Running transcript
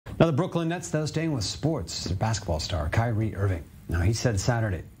Now, the Brooklyn Nets, though, staying with sports, their basketball star Kyrie Irving. Now, he said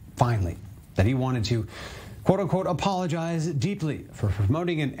Saturday, finally, that he wanted to, quote-unquote, apologize deeply for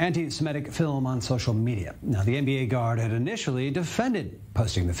promoting an anti-Semitic film on social media. Now, the NBA guard had initially defended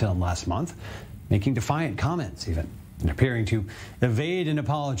posting the film last month, making defiant comments even, and appearing to evade an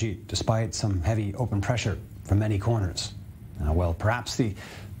apology despite some heavy open pressure from many corners. Well, perhaps the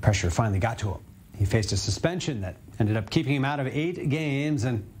pressure finally got to him. He faced a suspension that ended up keeping him out of 8 games,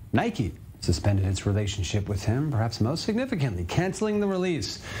 and Nike suspended its relationship with him, perhaps most significantly, canceling the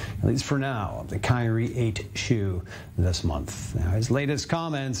release, at least for now, of the Kyrie 8 shoe this month. Now, his latest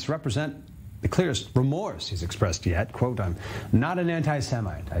comments represent the clearest remorse he's expressed yet. Quote, "I'm not an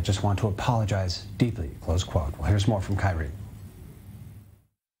anti-Semite. I just want to apologize deeply," close quote. Well, here's more from Kyrie.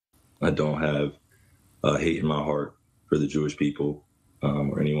 I don't have hate in my heart for the Jewish people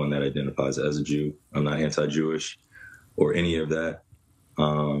or anyone that identifies as a Jew. I'm not anti-Jewish or any of that.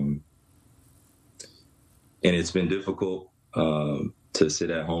 And it's been difficult to sit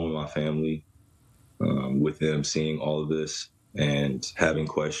at home with my family, with them seeing all of this and having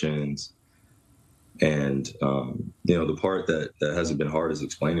questions. And, the part that hasn't been hard is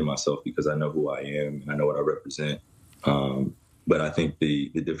explaining myself, because I know who I am and I know what I represent. But I think the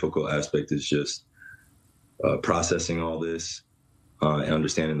difficult aspect is just processing all this and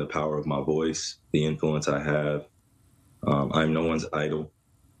understanding the power of my voice, the influence I have. I'm no one's idol.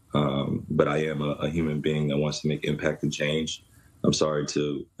 But I am a human being that wants to make impact and change. I'm sorry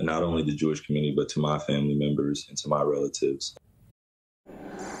to not only the Jewish community, but to my family members and to my relatives.